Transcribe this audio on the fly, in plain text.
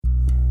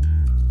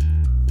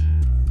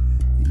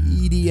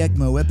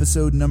ECMO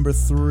episode number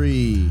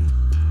 3.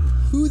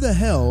 Who the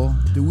hell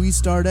do we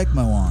start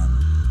ECMO on?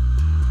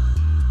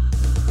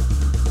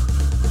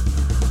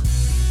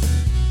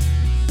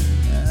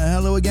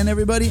 Hello again,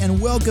 everybody,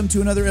 and welcome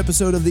to another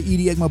episode of the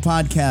ED ECMO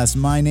podcast.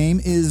 My name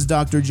is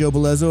Dr. Joe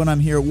Belezzo, and I'm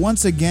here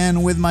once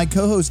again with my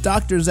co-host,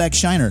 Dr. Zach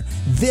Shiner.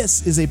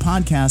 This is a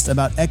podcast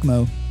about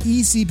ECMO,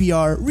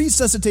 eCPR,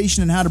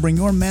 resuscitation, and how to bring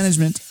your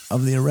management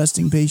of the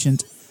arresting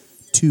patient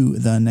to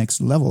the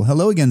next level.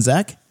 Hello again,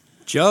 Zach.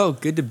 Joe,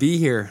 good to be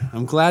here.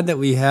 I'm glad that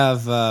we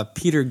have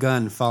Peter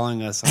Gunn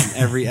following us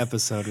on every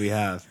episode we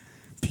have.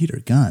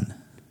 Peter Gunn.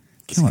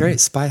 It's great.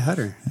 Spy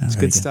Hutter. It's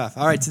good stuff.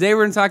 All right, today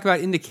we're going to talk about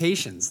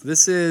indications.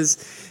 This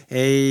is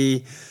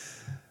a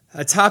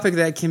topic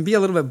that can be a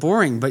little bit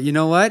boring, but you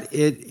know what?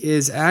 It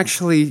is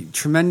actually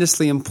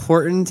tremendously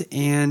important,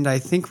 and I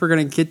think we're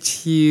going to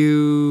get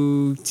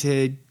you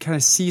to kind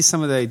of see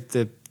some of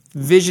the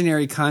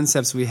visionary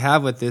concepts we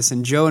have with this,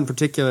 and Joe in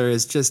particular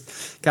has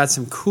just got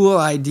some cool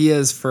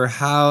ideas for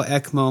how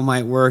ECMO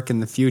might work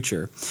in the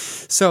future.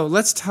 So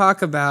let's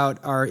talk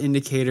about our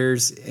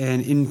indicators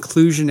and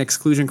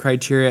inclusion-exclusion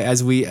criteria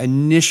as we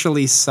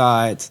initially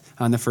saw it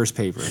on the first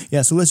paper.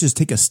 Yeah, so let's just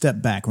take a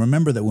step back.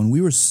 Remember that when we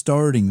were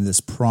starting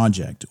this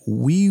project,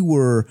 we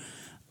were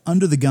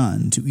under the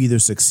gun to either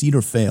succeed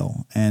or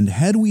fail. And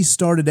had we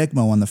started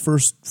ECMO on the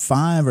first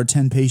 5 or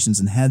 10 patients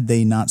and had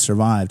they not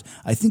survived,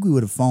 I think we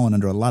would have fallen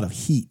under a lot of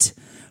heat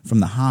from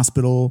the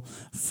hospital,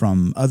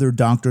 from other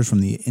doctors, from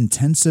the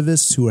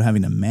intensivists who are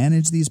having to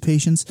manage these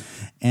patients.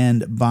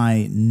 And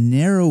by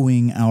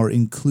narrowing our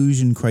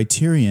inclusion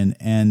criterion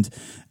and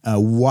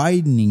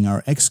widening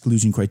our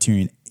exclusion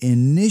criterion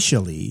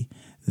initially,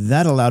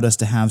 that allowed us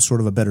to have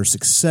sort of a better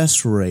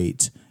success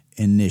rate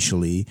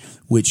initially,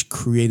 which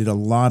created a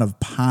lot of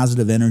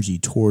positive energy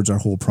towards our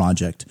whole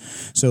project.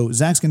 So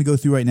Zach's going to go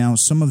through right now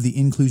some of the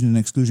inclusion and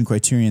exclusion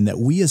criterion that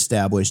we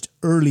established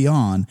early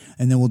on,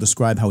 and then we'll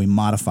describe how we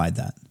modified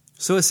that.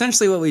 So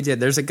essentially what we did,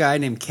 there's a guy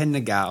named Ken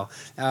Nagao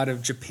out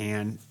of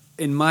Japan.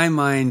 In my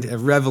mind, a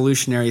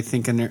revolutionary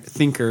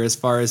thinker as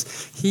far as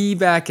he,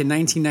 back in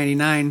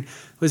 1999,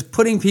 was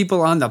putting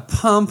people on the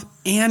pump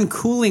and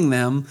cooling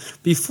them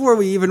before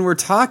we even were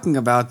talking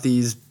about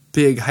these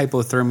big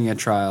hypothermia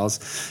trials.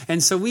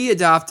 And so we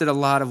adopted a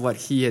lot of what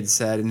he had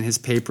said in his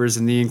papers,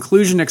 and the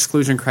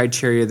inclusion-exclusion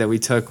criteria that we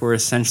took were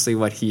essentially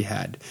what he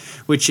had,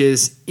 which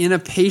is in a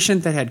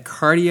patient that had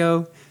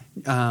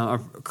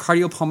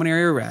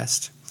cardiopulmonary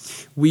arrest,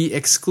 we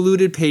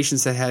excluded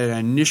patients that had an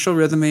initial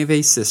rhythm of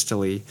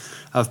asystole,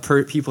 of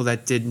people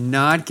that did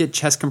not get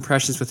chest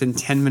compressions within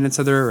 10 minutes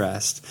of their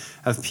arrest,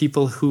 of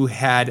people who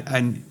had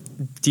a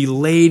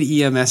delayed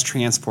EMS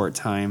transport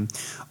time,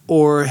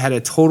 or had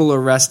a total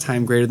arrest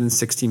time greater than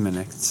 60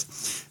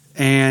 minutes,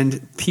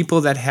 and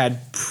people that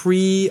had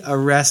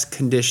pre-arrest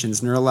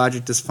conditions,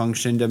 neurologic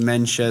dysfunction,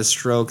 dementia,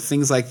 stroke,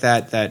 things like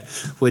that, that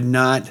would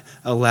not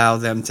allow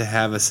them to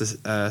have a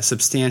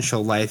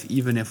substantial life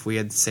even if we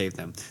had saved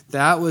them.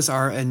 That was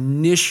our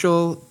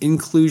initial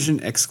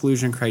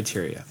inclusion-exclusion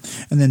criteria.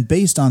 And then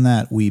based on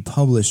that, we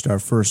published our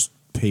first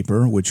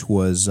paper, which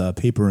was a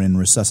paper in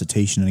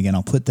resuscitation. And again,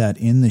 I'll put that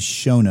in the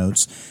show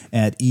notes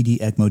at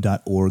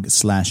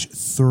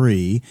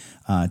edecmo.org/3.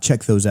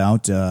 Check those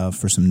out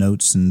for some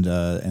notes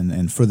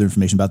and further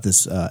information about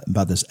this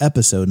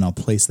episode, and I'll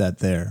place that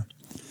there.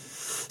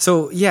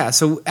 So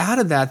out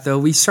of that, though,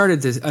 we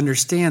started to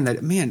understand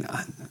that, man,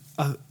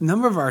 a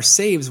number of our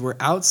saves were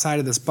outside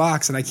of this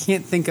box, and I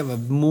can't think of a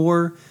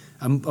more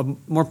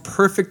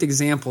perfect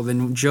example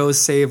than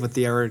Joe's save with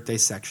the aortic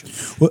dissection.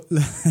 Well,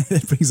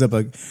 that brings up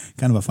a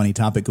kind of a funny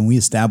topic. When we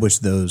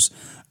established those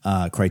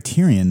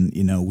criterion,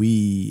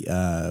 we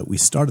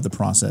started the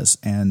process,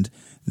 and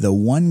the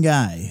one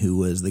guy who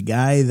was the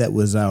guy that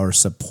was our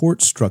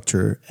support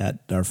structure at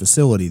our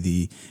facility,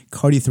 the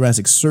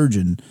cardiothoracic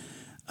surgeon,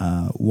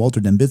 Walter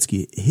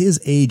Dembitsky, his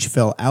age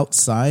fell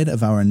outside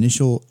of our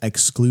initial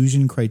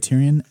exclusion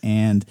criterion,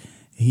 and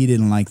he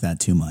didn't like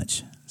that too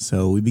much.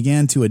 So we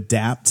began to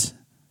adapt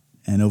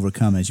and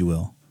overcome, as you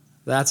will.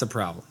 That's a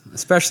problem,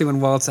 especially when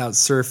Walt's out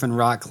surfing,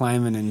 rock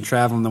climbing, and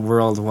traveling the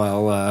world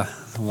while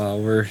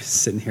we're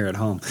sitting here at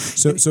home.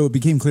 So it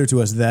became clear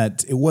to us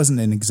that it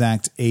wasn't an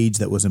exact age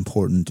that was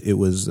important. It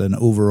was an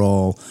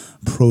overall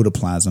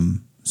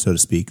protoplasm, so to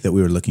speak, that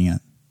we were looking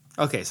at.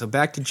 Okay, so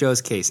back to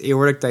Joe's case,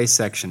 aortic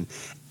dissection.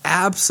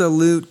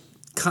 Absolute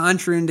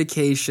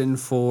contraindication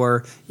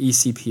for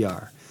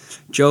eCPR.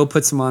 Joe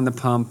puts him on the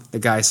pump. The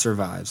guy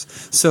survives.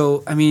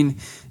 So, I mean,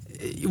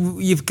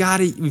 we've got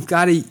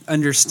to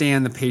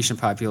understand the patient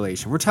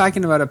population. We're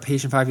talking about a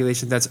patient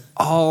population that's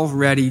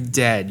already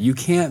dead. You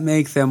can't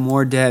make them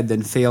more dead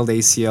than failed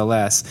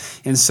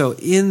ACLS. And so,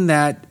 in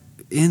that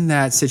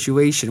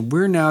situation,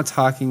 we're now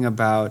talking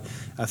about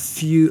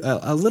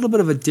a little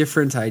bit of a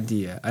different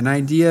idea, an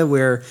idea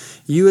where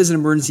you as an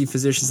emergency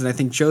physician, and I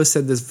think Joe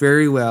said this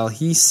very well.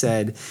 He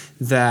said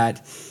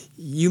that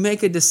you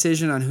make a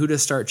decision on who to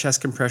start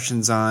chest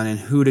compressions on and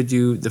who to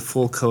do the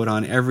full code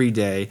on every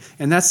day.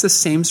 And that's the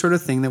same sort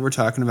of thing that we're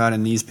talking about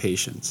in these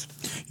patients.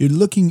 You're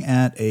looking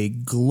at a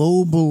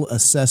global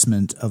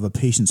assessment of a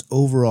patient's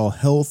overall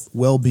health,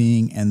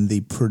 well-being, and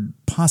the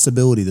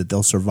possibility that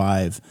they'll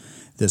survive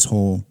this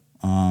whole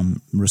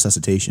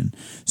resuscitation.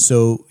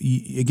 So,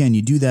 again,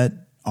 you do that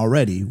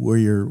already where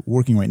you're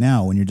working right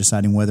now when you're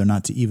deciding whether or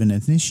not to even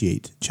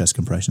initiate chest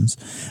compressions.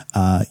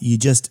 You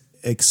just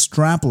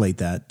extrapolate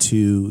that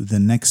to the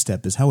next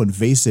step is how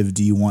invasive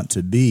do you want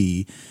to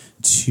be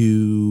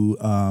to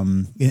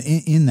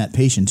in that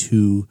patient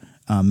who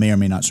may or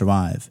may not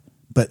survive.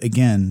 But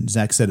again,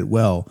 Zach said it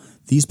well,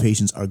 these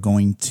patients are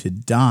going to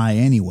die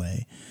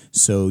anyway.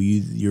 So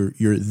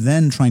you're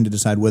then trying to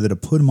decide whether to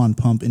put them on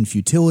pump in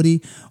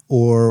futility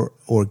or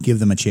give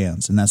them a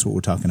chance. And that's what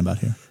we're talking about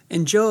here.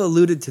 And Joe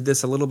alluded to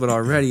this a little bit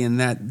already in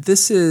that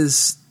this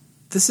is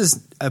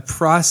a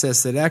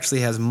process that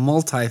actually has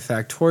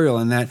multifactorial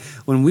in that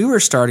when we were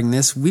starting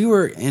this, we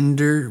were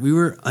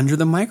under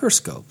the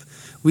microscope.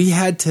 We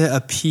had to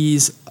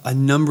appease a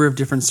number of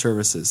different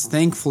services.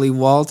 Thankfully,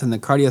 Walt and the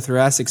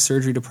cardiothoracic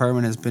surgery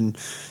department has been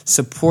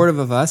supportive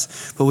of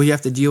us, but we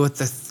have to deal with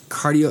the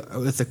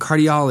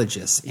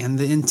cardiologists and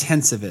the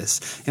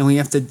intensivists, and we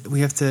have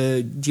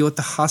to deal with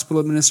the hospital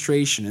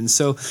administration. And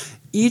so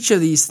each of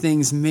these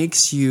things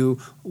makes you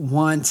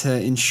want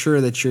to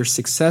ensure that your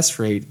success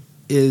rate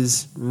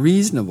is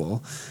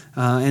reasonable.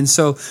 And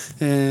so,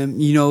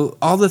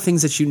 all the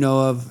things that you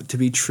know of to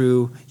be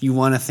true, you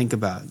want to think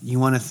about. You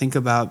want to think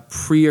about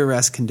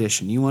pre-arrest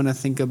condition. You want to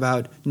think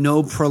about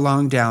no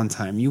prolonged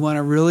downtime. You want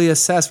to really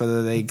assess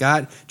whether they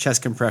got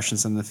chest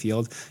compressions in the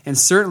field. And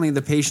certainly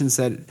the patients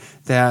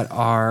that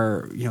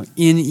are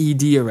in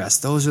ED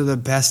arrest, those are the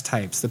best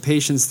types. The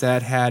patients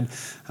that had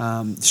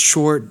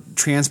short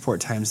transport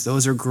times,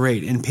 those are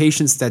great. And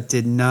patients that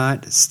did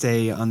not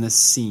stay on the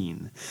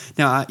scene.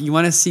 Now, you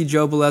want to see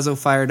Joe Bellezzo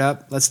fired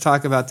up? Let's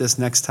talk about this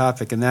next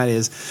topic, and that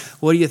is,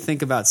 what do you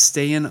think about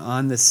staying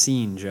on the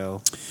scene,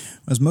 Joe?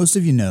 As most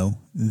of you know,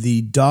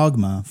 the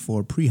dogma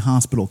for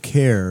pre-hospital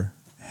care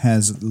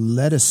has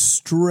led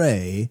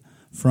astray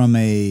from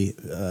a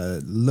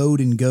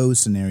load-and-go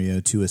scenario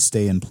to a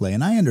stay-and-play,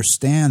 and I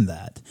understand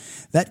that.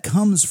 That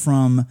comes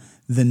from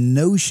the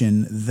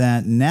notion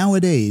that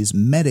nowadays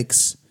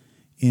medics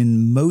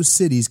in most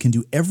cities can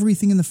do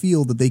everything in the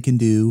field that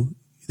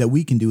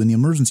we can do in the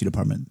emergency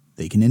department.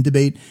 They can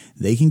intubate,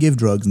 they can give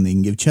drugs, and they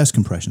can give chest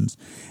compressions.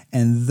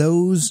 And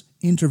those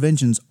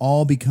interventions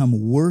all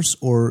become worse,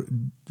 or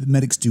the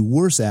medics do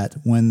worse at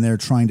when they're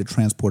trying to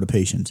transport a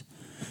patient.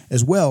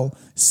 As well,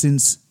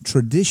 since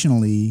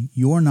traditionally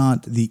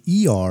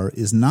the ER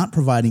is not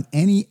providing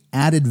any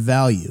added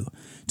value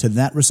to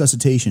that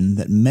resuscitation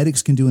that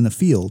medics can do in the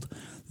field,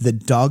 the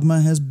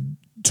dogma has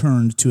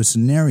turned to a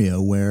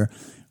scenario where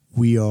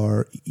we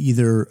are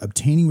either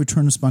obtaining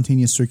return of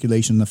spontaneous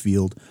circulation in the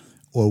field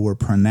or we're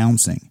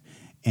pronouncing.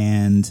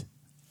 And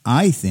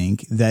I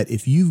think that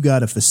if you've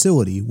got a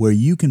facility where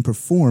you can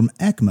perform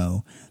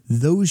ECMO,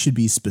 those should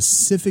be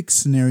specific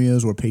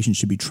scenarios where patients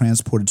should be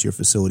transported to your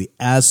facility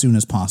as soon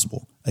as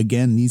possible.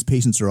 Again, these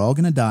patients are all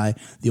going to die.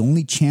 The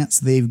only chance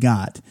they've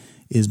got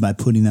is by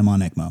putting them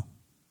on ECMO.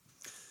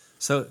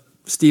 So,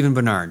 Stephen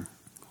Bernard,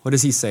 what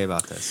does he say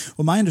about this?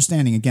 Well, my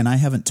understanding, again, I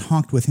haven't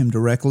talked with him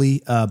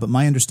directly, but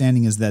my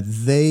understanding is that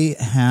they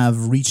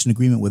have reached an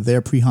agreement with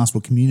their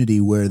pre-hospital community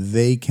where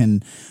they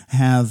can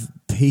have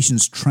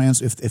patients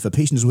if a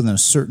patient is within a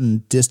certain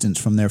distance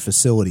from their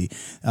facility,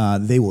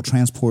 they will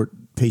transport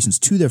patients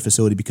to their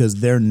facility because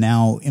they're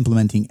now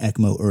implementing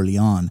ECMO early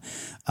on.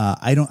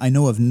 I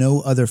know of no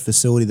other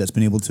facility that's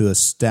been able to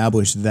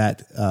establish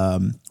that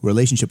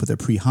relationship with their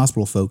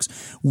pre-hospital folks.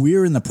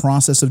 We're in the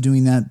process of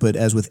doing that, but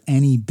as with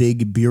any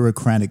big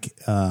bureaucratic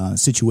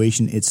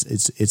situation,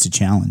 it's a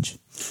challenge.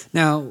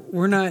 Now,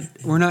 we're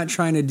not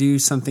trying to do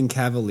something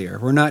cavalier.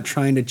 We're not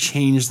trying to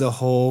change the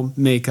whole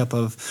makeup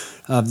of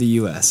the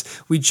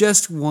U.S. We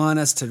just want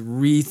us to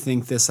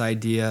rethink this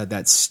idea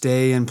that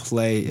stay and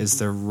play is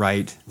the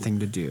right thing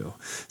to do.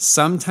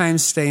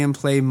 Sometimes stay and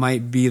play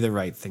might be the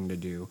right thing to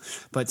do,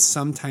 but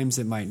sometimes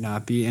it might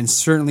not be. And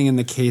certainly in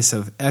the case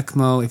of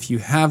ECMO, if you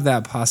have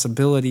that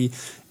possibility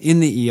in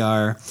the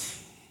ER,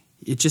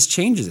 it just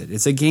changes it.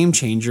 It's a game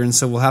changer, and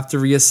so we'll have to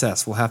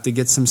reassess. We'll have to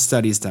get some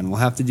studies done. We'll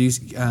have to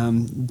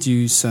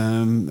do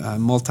some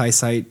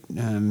multi-site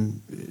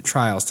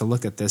trials to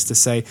look at this to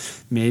say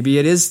maybe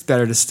it is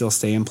better to still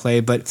stay and play.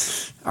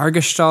 But our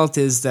gestalt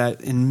is that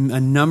in a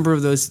number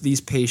of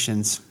these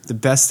patients, the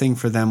best thing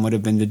for them would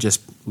have been to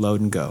just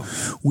load and go.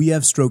 We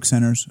have stroke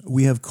centers.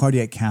 We have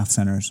cardiac cath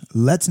centers.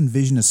 Let's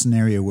envision a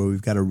scenario where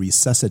we've got a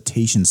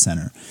resuscitation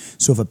center.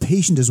 So if a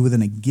patient is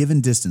within a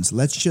given distance,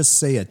 let's just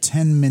say a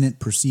 10-minute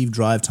perceived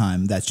drive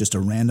time, that's just a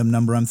random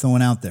number I'm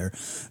throwing out there,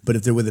 but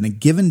if they're within a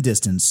given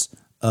distance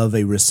of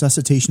a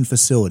resuscitation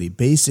facility,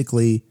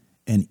 basically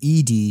an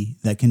ED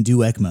that can do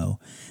ECMO,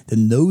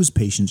 then those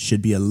patients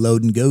should be a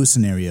load and go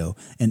scenario,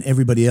 and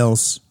everybody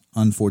else,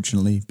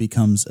 unfortunately,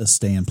 becomes a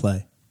stay and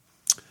play.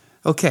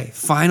 Okay,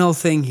 final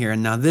thing here.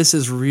 Now, this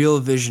is real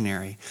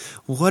visionary.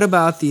 What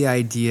about the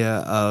idea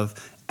of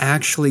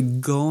actually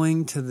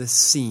going to the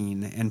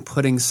scene and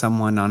putting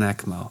someone on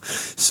ECMO?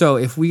 So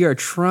if we are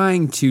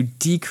trying to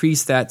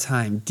decrease that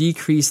time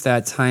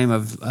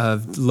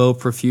of low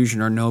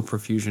perfusion or no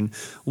perfusion,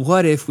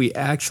 what if we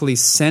actually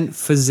sent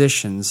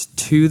physicians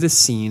to the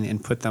scene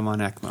and put them on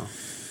ECMO?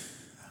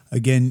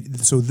 Again,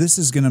 so this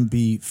is going to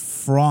be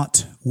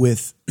fraught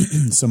with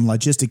some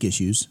logistic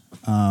issues.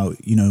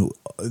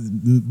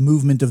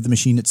 Movement of the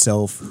machine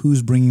itself,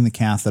 who's bringing the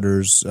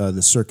catheters,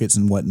 the circuits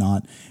and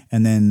whatnot,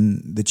 and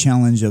then the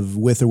challenge of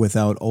with or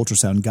without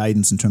ultrasound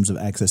guidance in terms of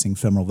accessing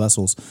femoral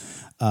vessels.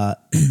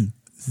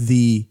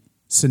 The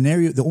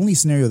only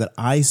scenario that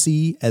I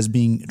see as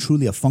being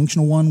truly a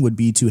functional one would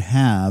be to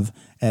have,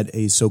 at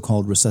a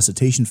so-called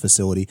resuscitation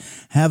facility,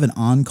 have an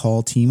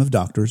on-call team of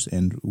doctors,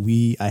 and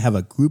I have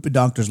a group of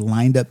doctors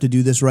lined up to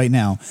do this right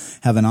now,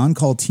 have an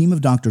on-call team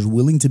of doctors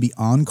willing to be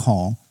on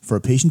call for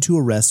a patient to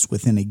arrest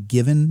within a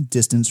given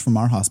distance from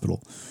our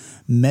hospital.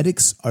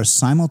 Medics are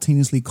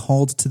simultaneously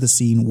called to the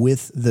scene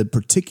with the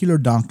particular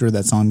doctor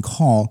that's on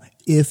call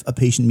if a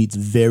patient meets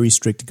very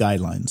strict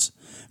guidelines,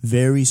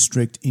 very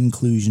strict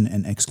inclusion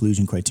and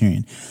exclusion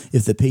criterion.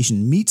 If the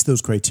patient meets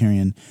those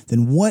criterion,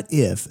 then what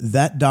if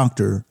that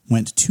doctor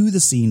went to the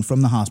scene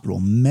from the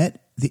hospital,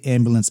 met the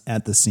ambulance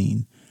at the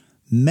scene?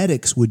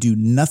 Medics would do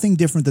nothing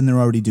different than they're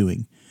already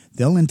doing.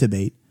 They'll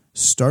intubate,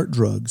 start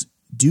drugs,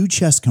 do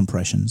chest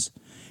compressions,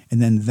 and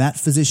then that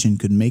physician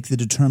could make the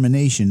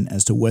determination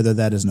as to whether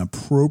that is an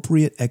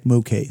appropriate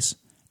ECMO case.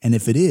 And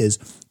if it is,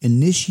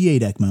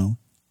 initiate ECMO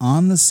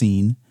on the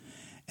scene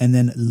and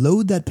then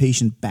load that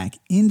patient back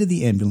into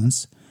the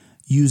ambulance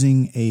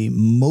using a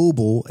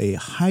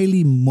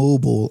highly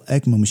mobile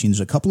ECMO machine. There's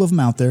a couple of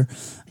them out there,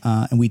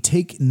 and we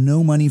take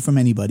no money from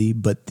anybody,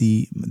 but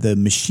the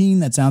machine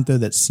that's out there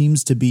that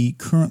seems to be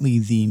currently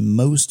the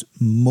most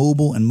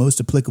mobile and most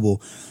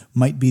applicable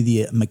might be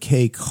the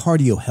Mackay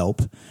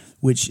CardioHelp,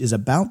 which is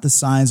about the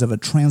size of a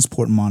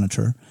transport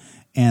monitor,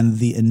 and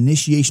the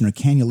initiation or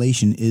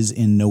cannulation is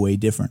in no way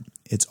different.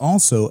 It's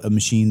also a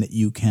machine that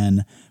you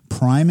can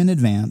prime in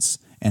advance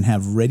and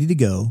have ready to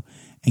go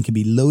and can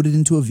be loaded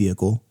into a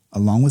vehicle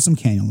along with some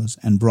cannulas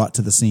and brought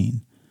to the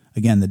scene.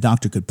 Again, the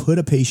doctor could put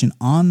a patient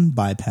on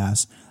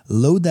bypass,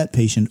 load that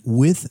patient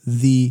with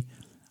the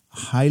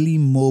highly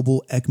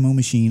mobile ECMO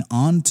machine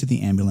onto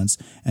the ambulance,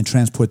 and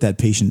transport that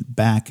patient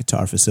back to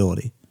our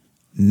facility.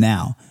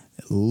 Now,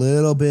 a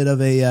little bit of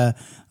a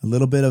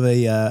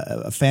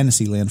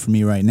fantasy land for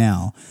me right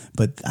now,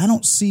 but I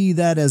don't see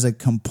that as a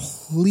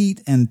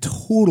complete and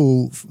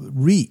total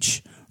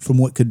reach from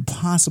what could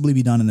possibly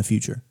be done in the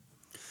future.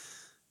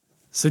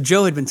 So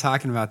Joe had been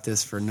talking about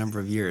this for a number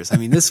of years. I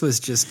mean, this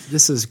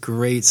was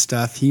great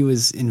stuff. He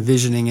was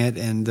envisioning it,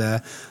 and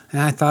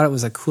I thought it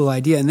was a cool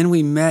idea. And then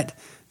we met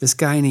this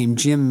guy named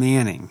Jim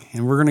Manning,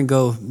 and we're going to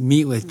go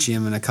meet with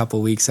Jim in a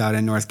couple weeks out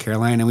in North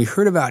Carolina. And we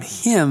heard about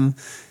him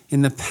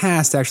in the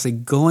past actually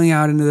going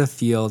out into the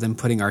field and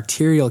putting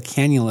arterial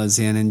cannulas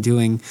in and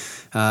doing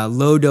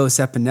low-dose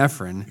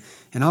epinephrine.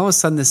 And all of a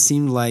sudden this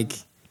seemed like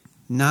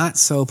not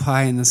so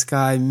pie in the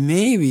sky.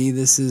 Maybe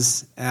this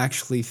is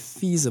actually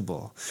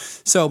feasible.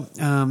 So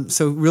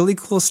really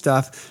cool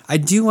stuff. I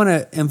do want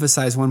to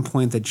emphasize one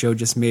point that Joe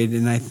just made,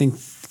 and I think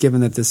given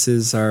that this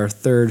is our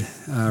third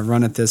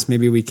run at this,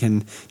 maybe we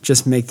can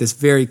just make this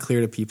very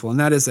clear to people,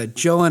 and that is that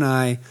Joe and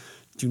I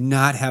do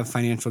not have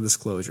financial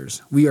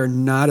disclosures. We are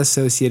not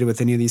associated with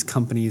any of these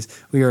companies.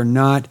 We are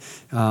not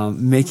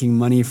making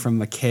money from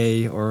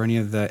Mackay or any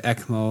of the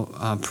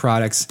ECMO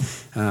products.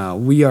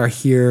 We are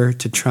here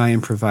to try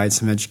and provide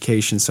some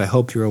education, so I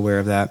hope you're aware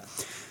of that.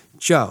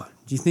 Joe,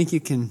 do you think you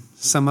can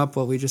sum up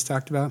what we just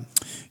talked about?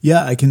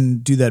 Yeah, I can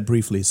do that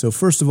briefly. So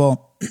first of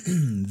all,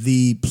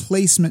 the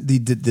placement, the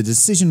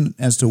decision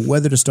as to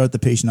whether to start the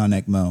patient on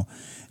ECMO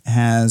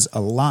has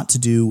a lot to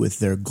do with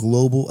their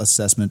global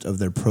assessment of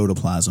their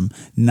protoplasm,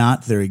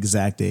 not their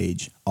exact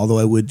age. Although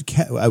I would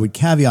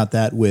caveat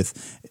that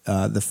with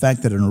the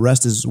fact that an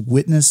arrest is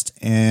witnessed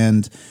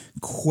and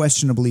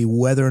questionably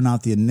whether or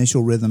not the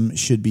initial rhythm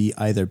should be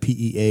either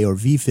PEA or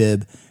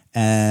VFib,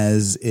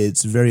 as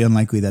it's very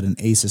unlikely that an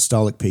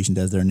asystolic patient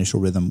as their initial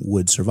rhythm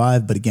would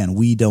survive. But again,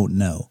 we don't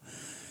know.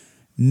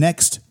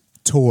 Next,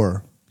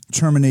 TOR,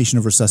 termination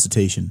of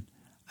resuscitation.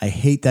 I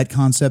hate that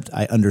concept.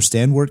 I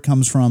understand where it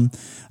comes from,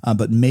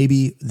 but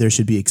maybe there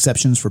should be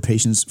exceptions for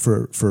patients,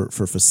 for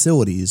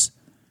facilities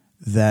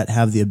that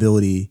have the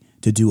ability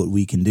to do what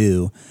we can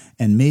do.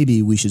 And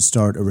maybe we should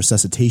start a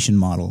resuscitation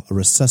model, a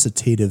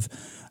resuscitation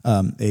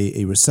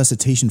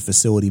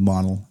facility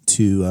model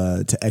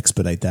to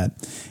expedite that.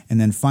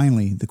 And then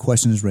finally, the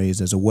question is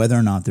raised as to whether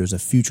or not there's a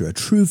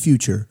true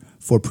future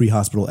for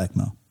pre-hospital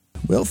ECMO.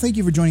 Well, thank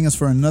you for joining us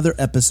for another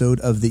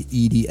episode of the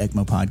ED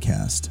ECMO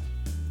podcast.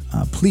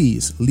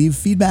 Please leave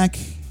feedback,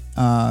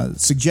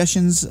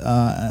 suggestions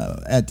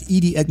at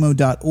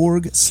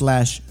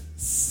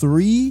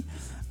edecmo.org/3.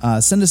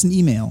 Send us an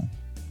email,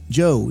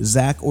 Joe,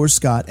 Zach, or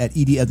Scott at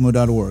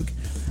edecmo.org.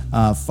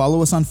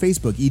 Follow us on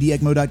Facebook,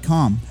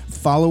 edecmo.com.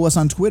 follow us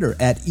on Twitter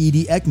at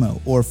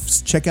EDECMO, or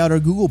check out our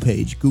Google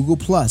page, Google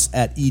Plus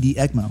at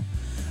EDECMO.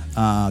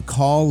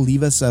 Call,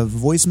 leave us a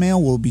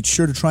voicemail. We'll be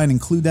sure to try and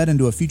include that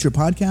into a future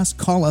podcast.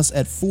 Call us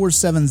at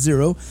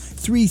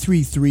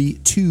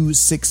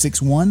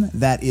 470-333-2661.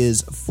 That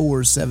is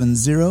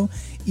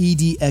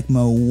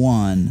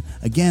 470-EDECMO1.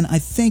 Again, I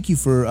thank you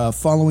for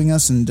following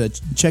us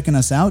and checking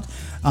us out.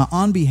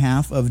 On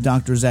behalf of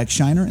Dr. Zach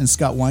Shiner and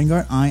Scott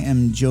Weingart, I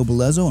am Joe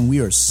Belezzo, and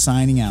we are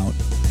signing out.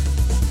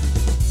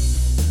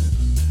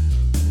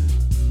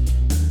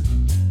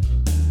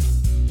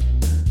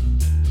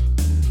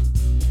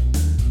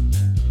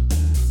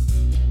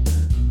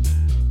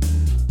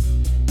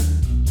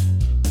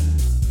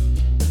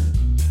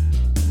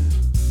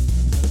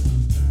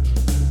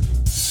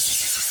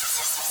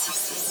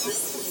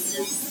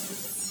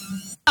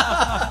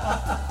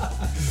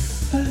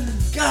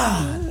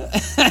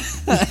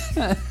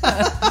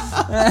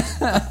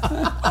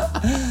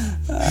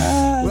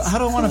 How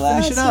do I want to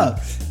finish it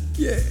up?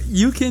 Yeah,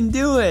 you can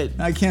do it.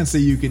 I can't say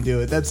you can do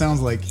it. That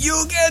sounds like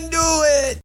you can do it.